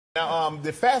Now,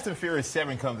 the Fast and Furious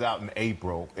 7 comes out in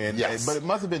April, Yes. but it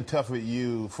must have been tough for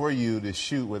you to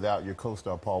shoot without your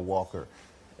co-star Paul Walker.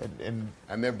 And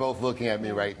they're both looking at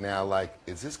me right now like,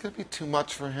 is this going to be too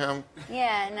much for him?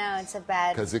 Yeah, no, it's a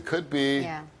bad... Because it could be.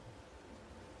 Yeah.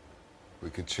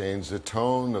 We could change the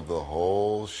tone of the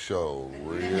whole show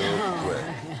real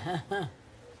quick.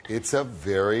 It's a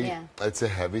it's a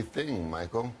heavy thing,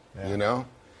 Michael, you know?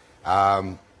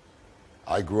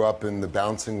 I grew up in the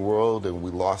bouncing world, and we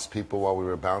lost people while we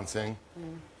were bouncing.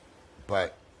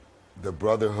 But the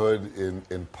brotherhood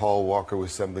in Paul Walker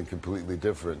was something completely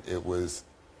different. It was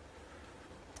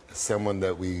someone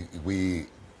that we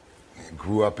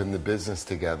grew up in the business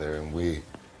together, and we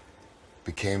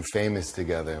became famous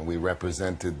together, and we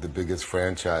represented the biggest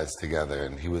franchise together,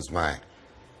 and he was my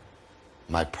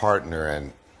partner.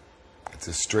 And it's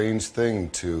a strange thing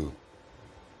to...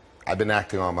 I've been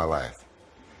acting all my life.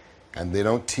 And they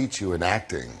don't teach you in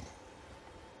acting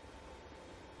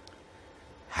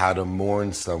how to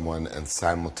mourn someone and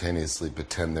simultaneously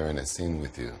pretend they're in a scene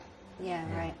with you. Yeah,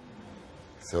 right.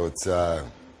 So it's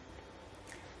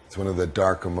one of the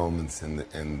darker moments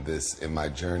in my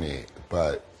journey.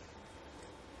 But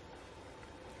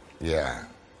yeah,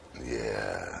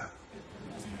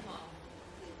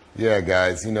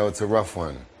 guys. You know, it's a rough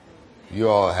one. You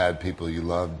all had people you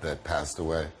loved that passed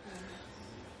away.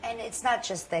 And it's not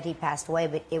just that he passed away,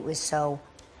 but it was so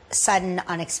sudden,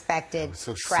 unexpected, it was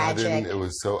so tragic. Sudden, it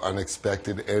was so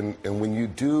unexpected. And when you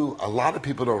do, a lot of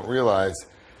people don't realize,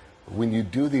 when you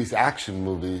do these action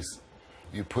movies,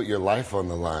 you put your life on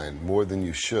the line more than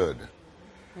you should.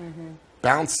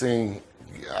 Bouncing,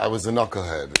 I was a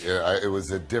knucklehead. It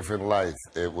was a different life.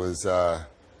 It was, I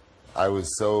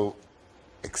was so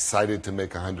excited to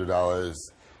make $100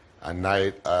 a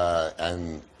night,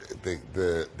 and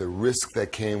the risk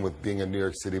that came with being a New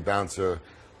York City bouncer,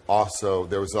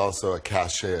 there was also a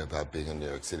cachet about being a New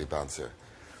York City bouncer.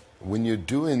 When you're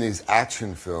doing these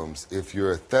action films, if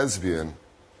you're a thespian,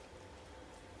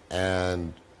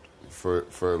 and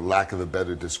for lack of a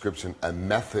better description, a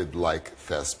method-like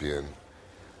thespian,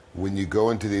 when you go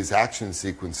into these action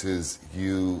sequences,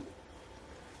 you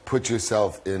put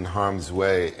yourself in harm's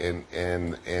way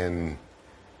in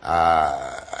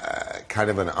kind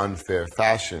of an unfair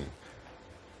fashion.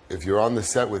 If you're on the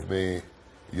set with me,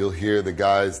 you'll hear the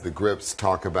guys, the grips,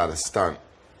 talk about a stunt.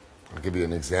 I'll give you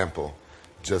an example.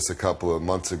 Just a couple of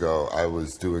months ago, I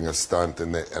was doing a stunt,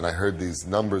 and I heard these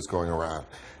numbers going around,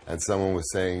 and someone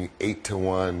was saying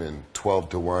 8-to-1 and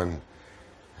 12-to-1, and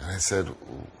I said,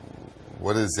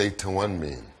 what does 8-to-1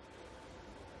 mean?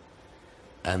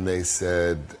 And they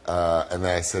said, and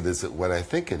I said, is it what I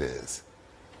think it is?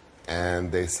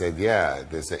 And they said, yeah,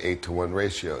 there's an 8-to-1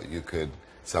 ratio.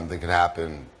 Something could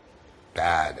happen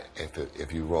bad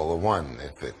if you roll a 1.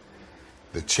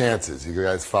 The chances, you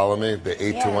guys follow me? The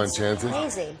 8-to-1 chances.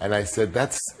 Crazy. And I said,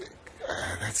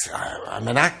 I'm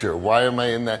an actor. Why am I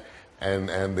in that?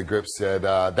 And the grip said,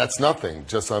 that's nothing.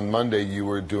 Just on Monday, you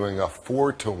were doing a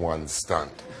 4-to-1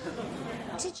 stunt.